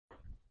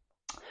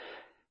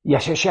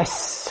Yes, yes,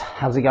 yes.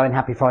 How's it going?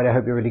 Happy Friday. I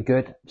hope you're really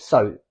good.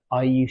 So,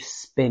 are you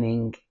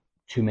spinning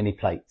too many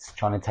plates,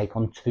 trying to take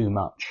on too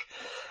much?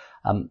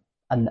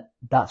 And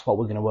that's what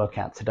we're going to work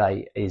out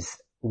today is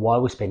why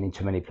we're spinning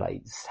too many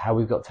plates, how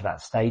we've got to that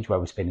stage where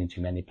we're spinning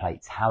too many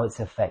plates, how it's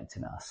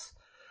affecting us.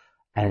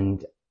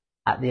 And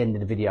at the end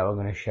of the video, I'm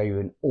going to show you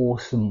an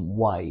awesome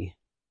way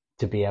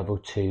to be able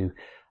to,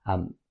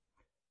 um,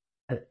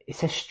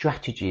 it's a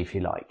strategy, if you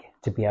like,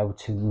 to be able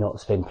to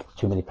not spin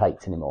too many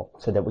plates anymore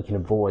so that we can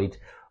avoid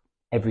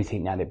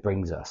everything that it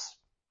brings us.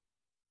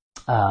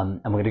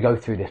 And we're going to go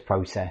through this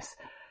process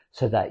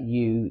so that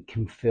you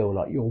can feel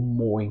like you're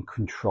more in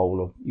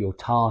control of your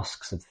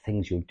tasks, of the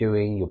things you're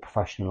doing, your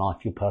professional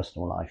life, your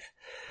personal life.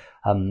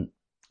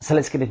 So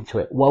let's get into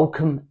it.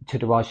 Welcome to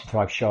the Rise to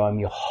Thrive show. I'm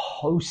your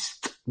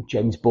host,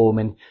 James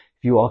Borman.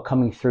 If you are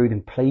coming through,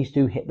 then please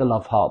do hit the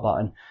love heart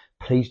button.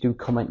 Please do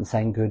comment and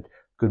saying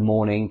good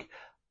morning.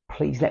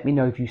 Please let me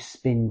know if you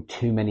spin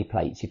too many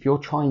plates. If you're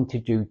trying to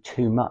do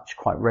too much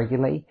quite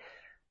regularly,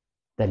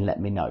 then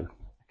let me know.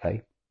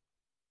 Okay.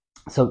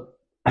 So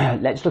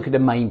let's look at the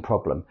main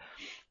problem.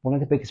 One of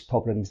the biggest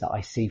problems that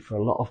I see for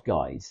a lot of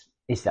guys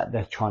is that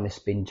they're trying to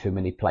spin too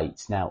many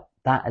plates. Now,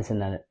 that is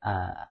an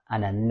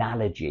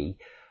analogy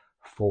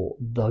for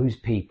those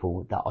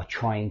people that are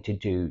trying to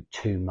do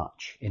too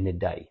much in a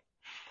day.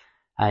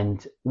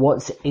 And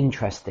what's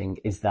interesting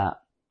is that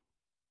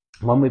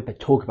when we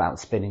talk about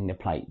spinning the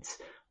plates,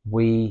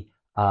 we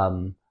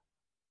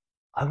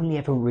only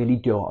ever really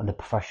do it on the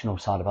professional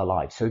side of our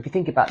life. So if you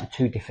think about the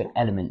two different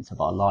elements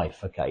of our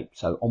life, okay,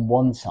 so on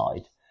one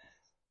side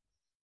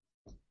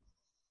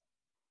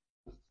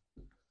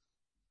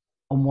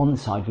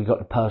we've got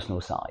the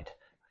personal side.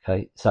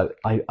 Okay, so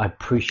I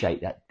appreciate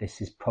that this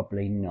is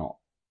probably not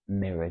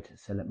mirrored.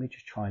 So let me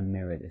just try and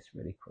mirror this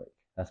really quick.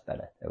 That's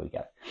better. There we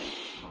go.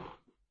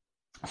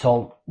 So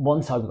on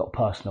one side we've got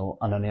personal,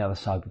 and on the other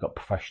side we've got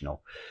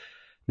professional.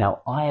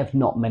 Now, I have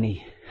not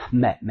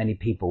met many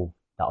people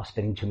that are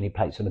spinning too many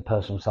plates on the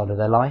personal side of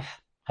their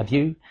life. Have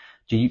you?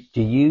 Do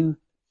you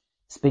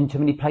spin too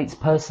many plates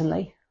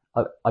personally?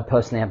 I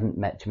personally haven't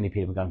met too many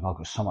people going, I've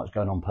got so much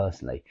going on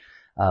personally.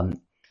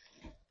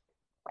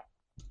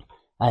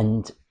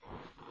 And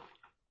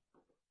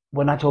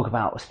when I talk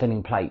about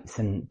spinning plates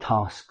and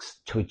tasks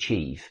to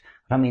achieve,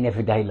 I don't mean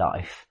everyday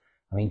life.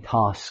 I mean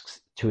tasks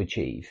to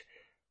achieve.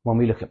 When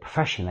we look at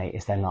professionally,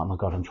 it's then like, oh my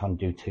God, I'm trying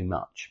to do too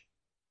much.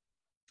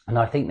 And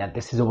I think that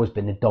this has always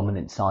been the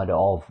dominant side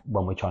of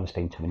when we're trying to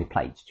spin too many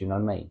plates. Do you know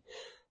what I mean?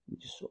 Let me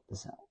just sort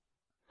this out.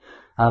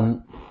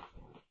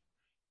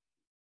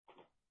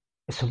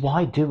 So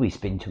why do we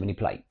spin too many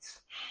plates?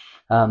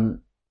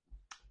 And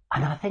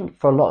I think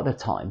for a lot of the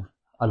time,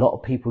 a lot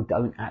of people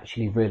don't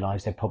actually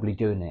realize they're probably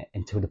doing it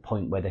until the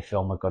point where they feel,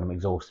 oh my God, I'm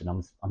exhausted.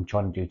 I'm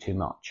trying to do too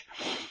much.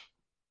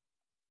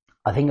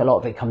 I think a lot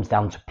of it comes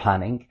down to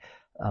planning.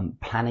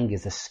 Planning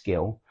is a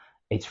skill.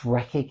 It's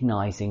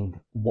recognizing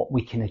what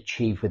we can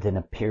achieve within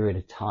a period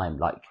of time.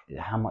 Like,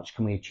 how much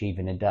can we achieve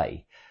in a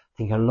day? I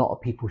think a lot of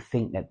people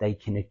think that they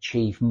can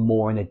achieve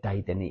more in a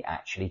day than they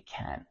actually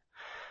can.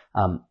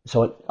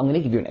 So I'm going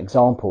to give you an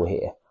example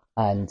here,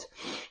 and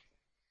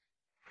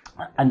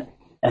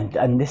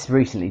this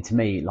recently to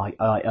me,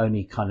 like I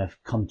only kind of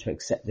come to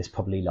accept this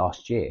probably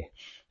last year.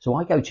 So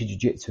I go to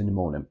jiu-jitsu in the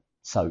morning.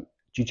 So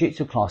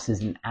jiu-jitsu class is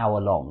an hour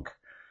long,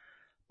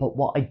 but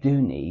what I do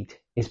need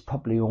is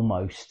probably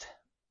almost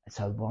a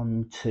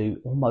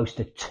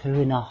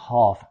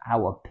 2.5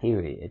 hour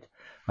period,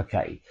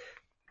 okay,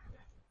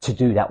 to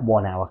do that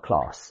 1 hour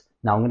class.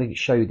 Now I'm going to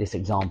show you this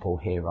example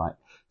here, right?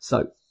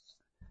 So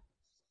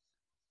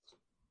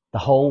the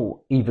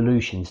whole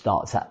evolution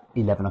starts at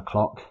 11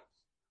 o'clock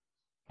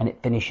and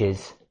it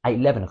finishes at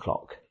 11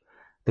 o'clock.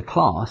 The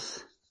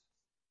class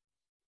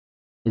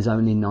is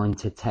only 9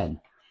 to 10.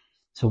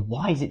 So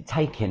why is it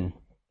taking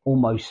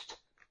almost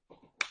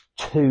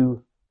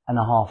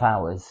 2.5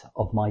 hours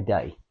of my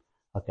day?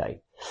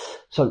 Okay,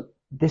 so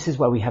this is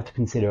where we have to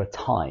consider a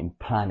time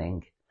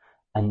planning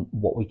and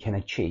what we can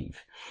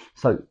achieve.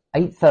 So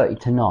 8:30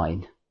 to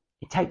 9,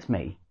 it takes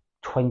me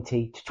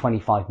 20 to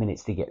 25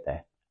 minutes to get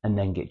there and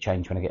then get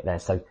changed when I get there.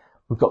 So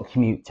we've got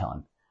commute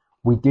time.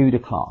 We do the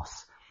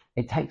class.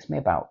 It takes me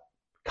about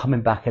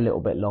coming back a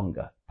little bit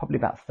longer, probably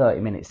about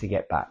 30 minutes to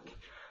get back.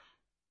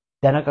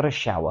 Then I got to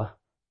shower.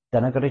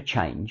 Then I got to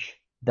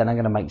change. Then I'm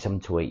going to make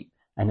something to eat.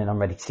 And then I'm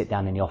ready to sit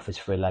down in the office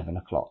for 11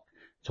 o'clock.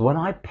 So when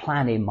I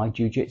plan in my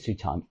jiu-jitsu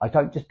time, I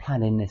don't just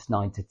plan in this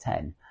 9 to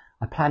 10.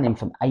 I plan in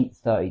from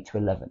 8:30 to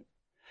 11.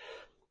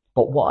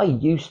 But what I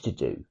used to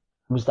do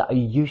was that I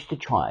used to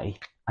try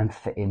and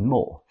fit in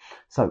more.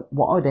 So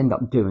what I'd end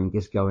up doing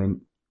is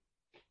going,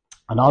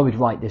 and I would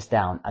write this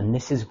down, and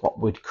this is what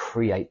would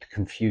create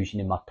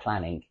confusion in my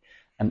planning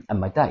and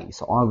my day.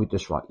 So I would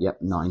just write,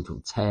 9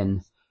 till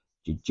 10,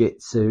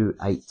 jiu-jitsu,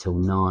 8 till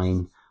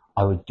 9.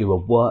 I would do a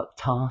work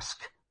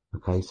task.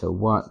 Okay, so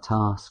work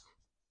task,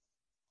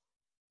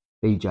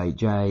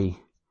 BJJ,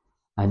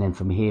 and then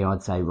from here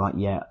I'd say, right,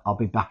 I'll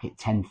be back at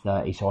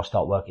 10:30, so I'll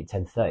start work at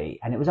 10:30,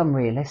 and it was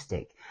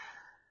unrealistic.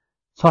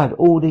 So I had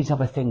all these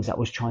other things that I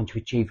was trying to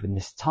achieve in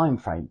this time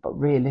frame, but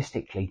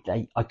realistically,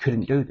 I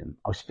couldn't do them.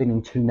 I was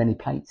spinning too many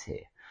plates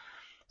here.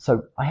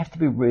 So I have to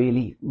be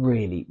really,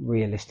 really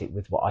realistic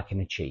with what I can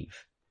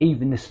achieve.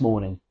 Even this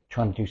morning,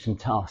 trying to do some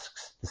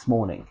tasks this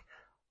morning,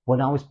 when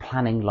I was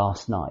planning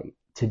last night,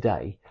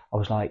 today, I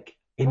was like,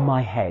 in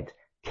my head,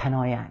 can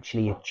I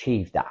actually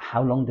achieve that?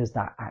 How long does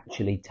that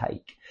actually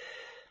take?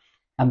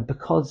 And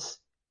because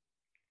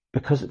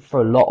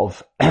for a lot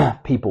of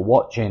people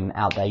watching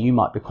out there, you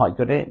might be quite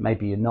good at it,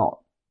 maybe you're not.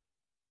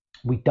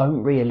 We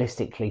don't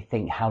realistically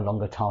think how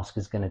long a task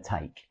is going to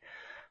take.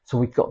 So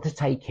we've got to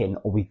take in,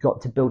 or we've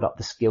got to build up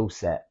the skill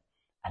set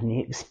and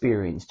the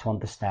experience to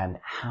understand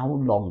how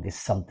long is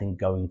something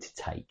going to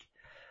take.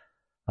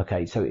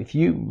 Okay, so if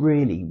you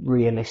really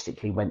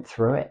realistically went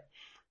through it,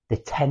 the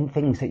 10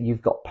 things that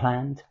you've got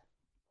planned,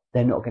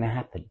 they're not going to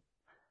happen.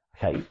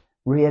 Okay,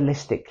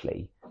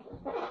 realistically,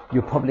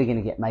 you're probably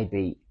going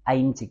to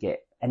aim to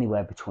get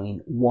anywhere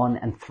between 1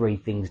 and 3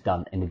 things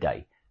done in a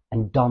day,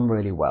 and done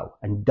really well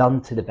and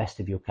done to the best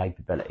of your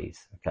capabilities.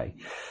 Okay.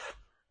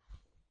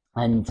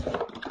 And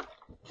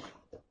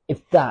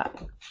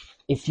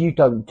if you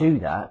don't do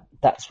that,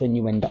 that's when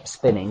you end up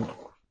spinning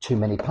too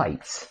many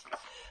plates.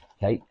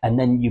 Okay. And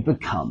then you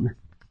become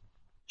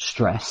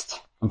stressed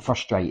and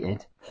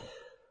frustrated,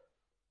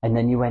 and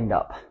then you end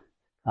up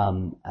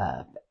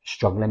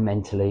struggling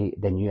mentally,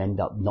 then you end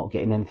up not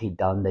getting anything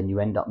done, then you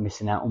end up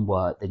missing out on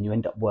work, then you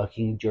end up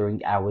working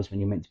during hours when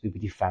you're meant to be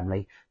with your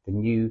family,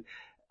 then you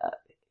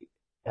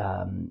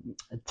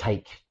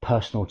take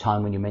personal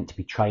time when you're meant to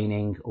be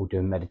training or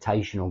doing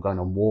meditation or going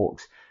on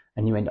walks,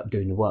 and you end up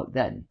doing the work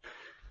then.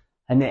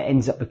 And it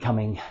ends up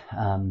becoming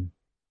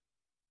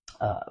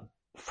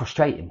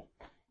frustrating,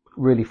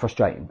 really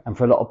frustrating. And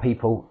for a lot of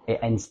people, it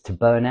ends to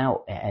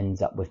burnout. It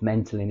ends up with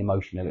mental and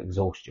emotional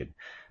exhaustion,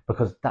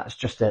 because that's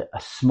just a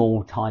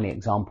small, tiny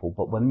example.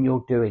 But when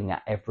you're doing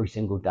that every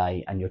single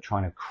day and you're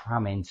trying to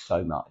cram in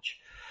so much,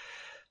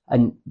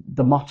 and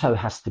the motto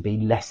has to be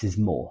less is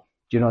more.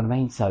 Do you know what I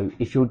mean? So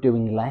if you're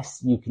doing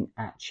less, you can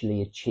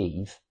actually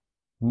achieve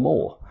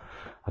more.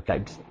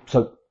 Okay.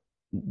 So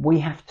we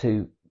have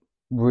to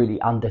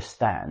really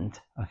understand,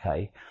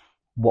 okay,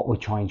 what we're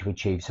trying to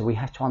achieve. So we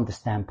have to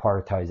understand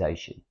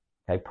prioritization.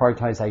 Okay.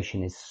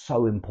 Prioritization is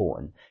so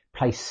important,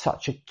 plays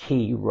such a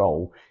key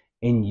role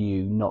in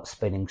you not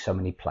spinning so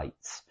many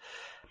plates.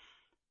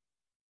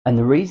 And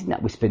the reason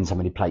that we spin so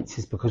many plates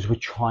is because we're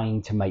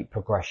trying to make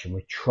progression.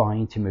 We're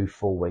trying to move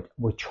forward.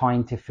 We're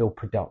trying to feel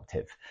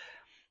productive,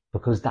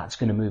 because that's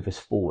going to move us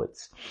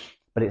forwards.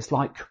 But it's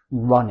like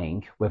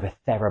running with a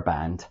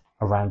TheraBand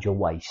around your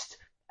waist,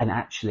 and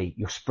actually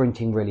you're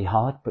sprinting really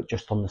hard, but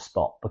just on the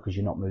spot, because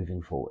you're not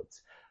moving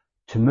forwards.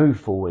 To move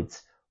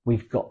forwards,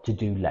 we've got to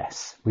do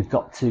less. We've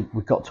got to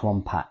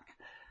unpack.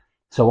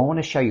 So I want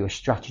to show you a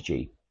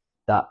strategy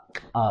that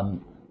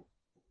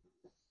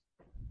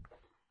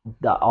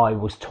I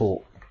was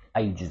taught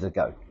ages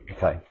ago.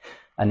 Okay.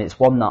 And it's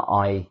one that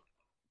I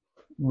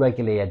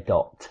regularly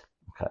adopt.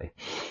 Okay.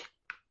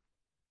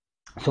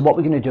 So what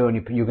we're going to do,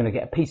 you're going to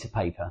get a piece of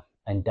paper,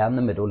 and down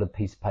the middle of the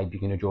piece of paper,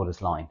 you're going to draw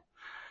this line,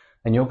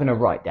 and you're going to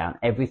write down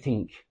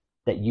everything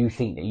that you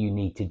think that you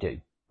need to do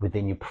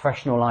within your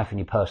professional life and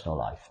your personal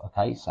life.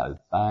 Okay. So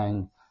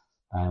bang,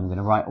 I'm going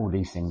to write all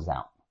these things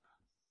out.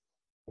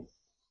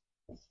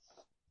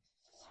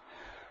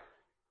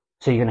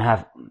 So you're going to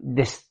have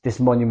this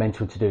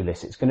monumental to-do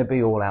list. It's going to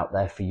be all out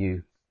there for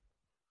you.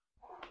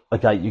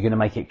 Okay. You're going to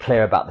make it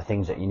clear about the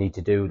things that you need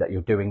to do, that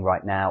you're doing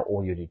right now,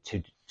 or your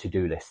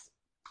to-do list.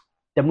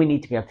 Then we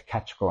need to be able to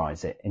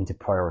categorize it into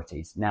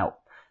priorities. Now,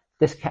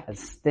 this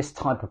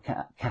type of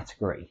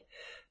category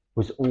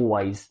was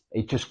always,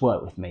 it just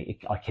worked with me.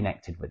 I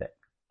connected with it.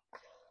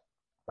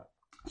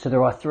 So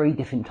there are 3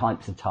 different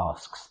types of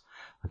tasks.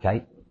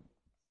 Okay.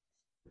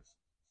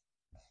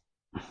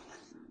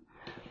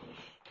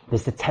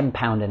 There's the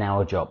 £10 an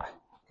hour job.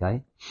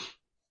 Okay.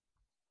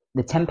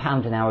 The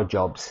 £10 an hour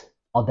jobs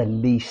are the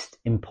least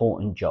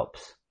important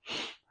jobs.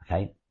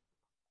 Okay.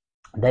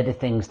 They're the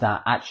things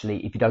that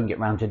actually, if you don't get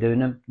around to doing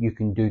them, you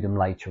can do them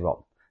later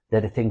on.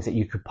 They're the things that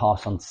you could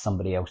pass on to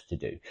somebody else to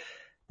do.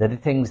 They're the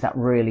things that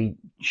really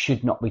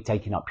should not be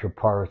taking up your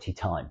priority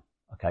time.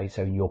 Okay.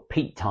 So in your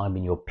peak time,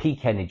 in your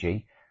peak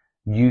energy,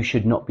 you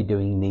should not be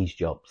doing these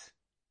jobs.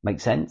 Make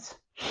sense?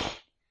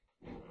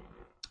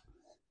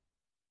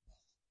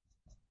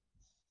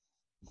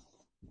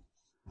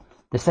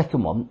 The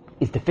second one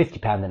is the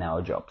 £50 an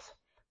hour jobs.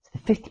 So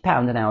the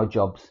 £50 an hour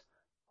jobs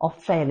are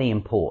fairly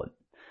important,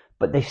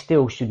 but they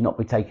still should not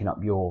be taking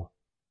up your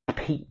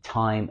peak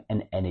time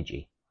and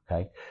energy.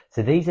 Okay.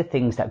 So these are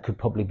things that could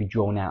probably be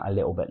drawn out a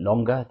little bit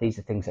longer. These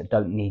are things that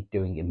don't need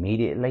doing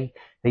immediately.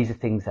 These are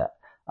things that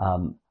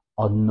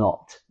are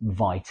not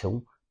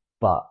vital,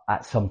 but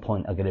at some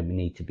point are going to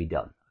need to be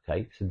done.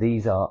 Okay. So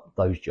these are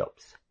those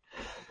jobs.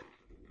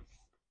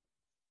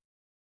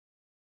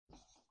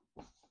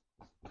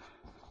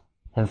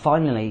 And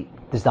finally,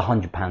 there's the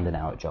 £100 an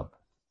hour job.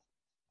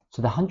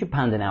 So the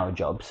 £100 an hour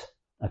jobs,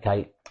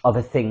 okay, are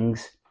the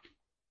things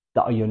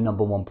that are your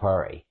number one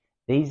priority.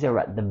 These are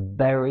at the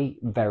very,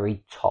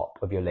 very top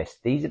of your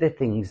list. These are the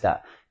things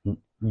that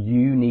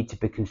you need to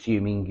be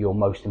consuming your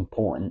most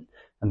important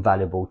and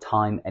valuable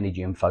time,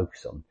 energy, and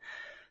focus on.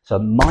 So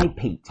my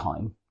peak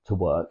time to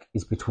work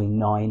is between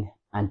 9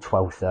 and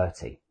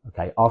 12:30.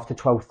 Okay. After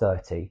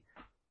 12:30,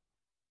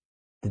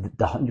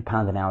 the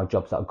 £100 an hour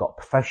jobs that I've got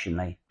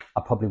professionally,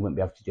 I probably wouldn't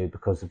be able to do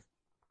because of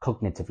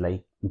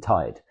cognitively I'm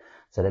tired.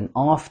 So then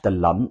after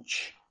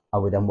lunch, I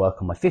would then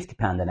work on my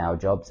 £50 an hour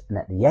jobs. And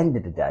at the end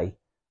of the day,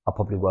 I'll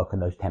probably work on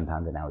those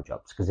 £10 an hour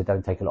jobs because they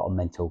don't take a lot of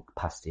mental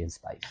capacity and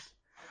space.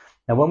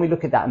 Now, when we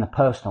look at that in the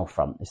personal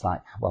front, it's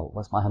like, well,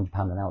 what's my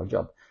 £100 an hour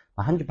job?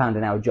 My £100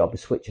 an hour job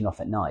is switching off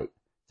at night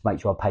to make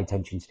sure I pay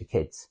attention to the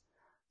kids.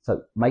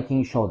 So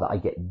making sure that I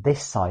get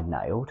this side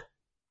nailed,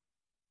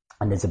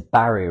 and there's a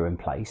barrier in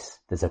place.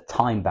 There's a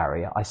time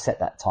barrier. I set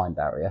that time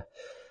barrier.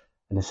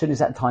 And as soon as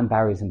that time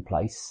barrier is in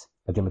place,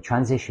 I do my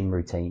transition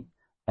routine.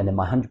 And then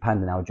my £100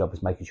 an hour job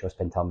is making sure I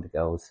spend time with the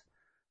girls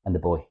and the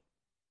boy.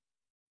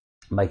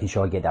 Making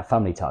sure I get that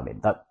family time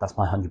in. That's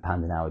my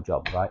 £100 an hour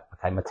job, right?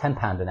 Okay. My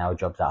 £10 an hour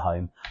jobs at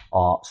home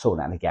are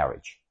sorting out in the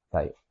garage,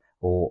 okay?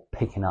 Or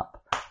picking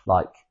up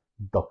like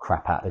dog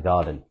crap out of the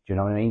garden. Do you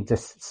know what I mean?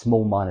 Just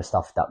small minor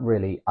stuff that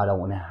really I don't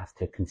want to have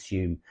to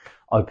consume.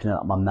 Opening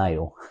up my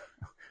mail,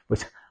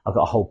 which I've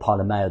got a whole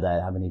pile of mail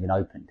there I haven't even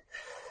opened.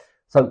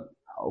 So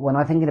when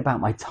I'm thinking about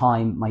my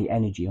time, my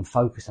energy and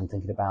focus, I'm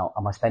thinking about,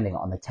 am I spending it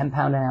on the £10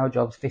 an hour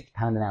jobs, £50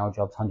 an hour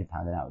jobs, £100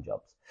 an hour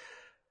jobs?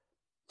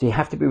 So you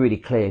have to be really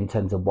clear in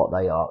terms of what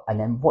they are. And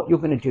then what you're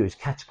going to do is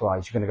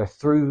categorize. You're going to go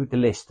through the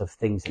list of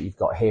things that you've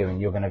got here and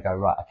you're going to go,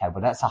 right, okay,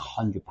 well, that's a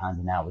 £100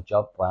 an hour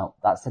job. Well,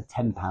 that's a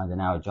 £10 an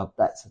hour job.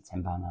 That's a £10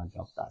 an hour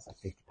job. That's a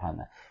 £50 an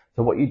hour.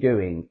 So what you're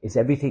doing is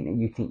everything that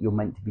you think you're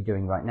meant to be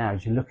doing right now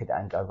is you look at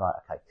that and go, right,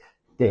 okay,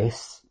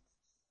 this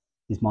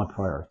is my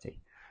priority.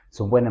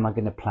 So when am I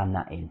going to plan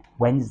that in?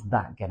 When's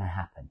that going to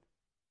happen?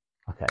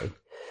 Okay.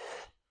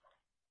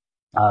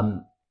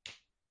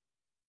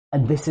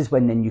 And this is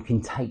when then you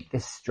can take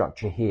this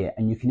structure here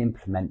and you can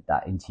implement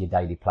that into your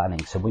daily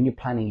planning. So when you're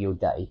planning your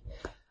day,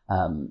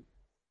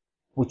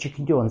 which you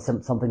can do on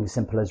something as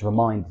simple as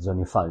reminders on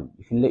your phone,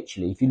 you can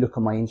literally, if you look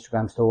on my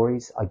Instagram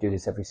stories, I do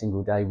this every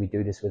single day. We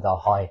do this with our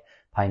high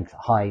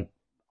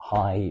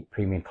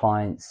premium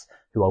clients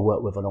who I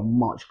work with on a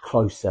much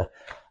closer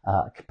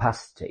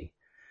capacity.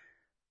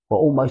 We're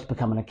almost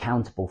becoming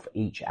accountable for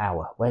each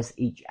hour. Where's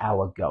each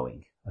hour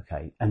going?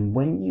 Okay. And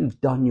when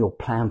you've done your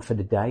plan for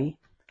the day,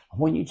 I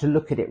want you to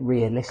look at it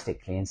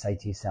realistically and say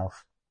to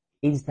yourself,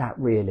 is that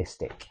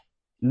realistic?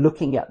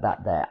 Looking at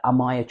that there,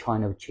 am I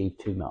trying to achieve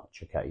too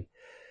much? Okay.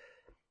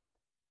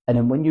 And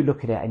then when you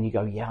look at it and you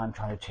go, yeah, I'm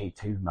trying to achieve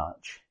too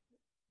much,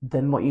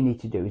 then what you need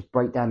to do is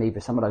break down either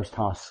some of those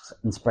tasks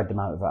and spread them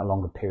out over a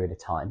longer period of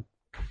time,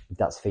 if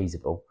that's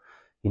feasible.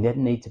 You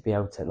then need to be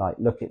able to like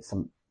look at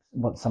some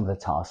of the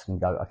tasks and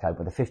go, okay,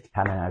 well, the £50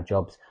 an hour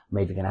jobs, I'm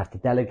either going to have to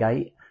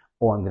delegate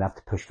or I'm going to have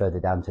to push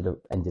further down to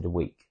the end of the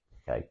week.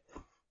 Okay.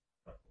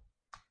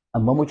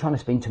 And when we're trying to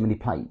spin too many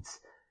plates,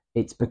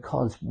 it's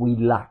because we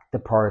lack the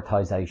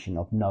prioritization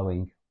of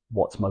knowing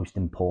what's most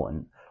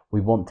important.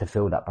 We want to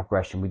feel that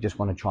progression. We just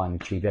want to try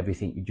and achieve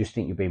everything. You just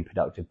think you're being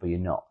productive, but you're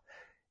not.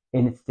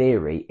 In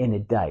theory, in a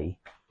day,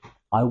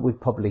 I would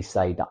probably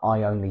say that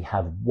I only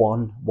have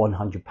one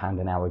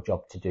 £100 an hour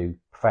job to do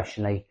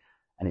professionally,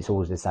 and it's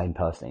always the same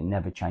person. It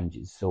never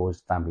changes. It's always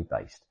family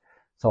based.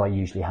 So I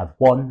usually have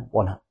one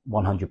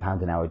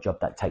 £100 an hour job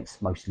that takes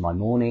most of my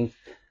morning.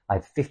 I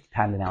have £50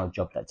 an hour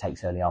job that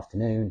takes early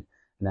afternoon,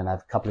 and then I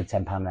have a couple of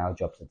 £10 an hour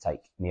jobs that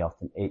take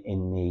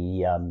in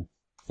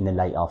the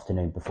late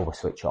afternoon before we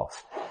switch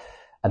off.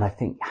 And I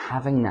think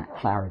having that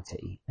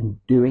clarity and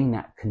doing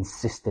that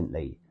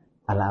consistently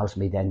allows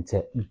me then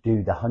to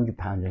do the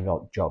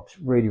 £100 jobs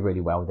really,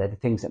 really well. They're the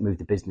things that move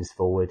the business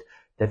forward.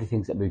 They're the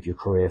things that move your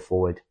career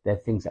forward. They're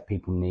things that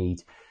people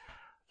need.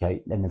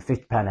 Okay, then the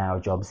 £50 an hour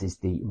jobs is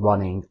the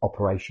running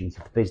operations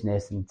of the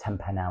business, and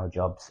 £10 an hour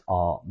jobs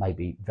are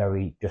maybe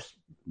very just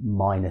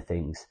minor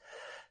things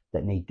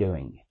that need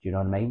doing. Do you know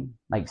what I mean?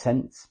 Makes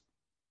sense?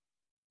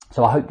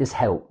 So I hope this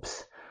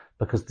helps,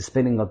 because the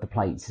spinning of the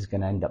plates is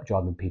going to end up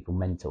driving people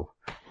mental.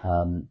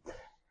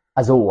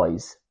 As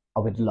always, I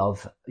would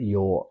love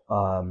your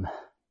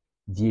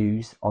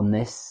views on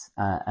this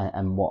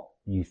and what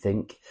you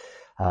think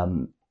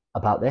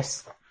about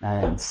this,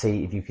 and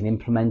see if you can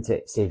implement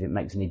it, see if it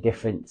makes any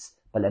difference.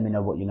 But let me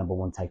know what your number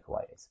one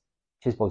takeaway is. Cheers, boys.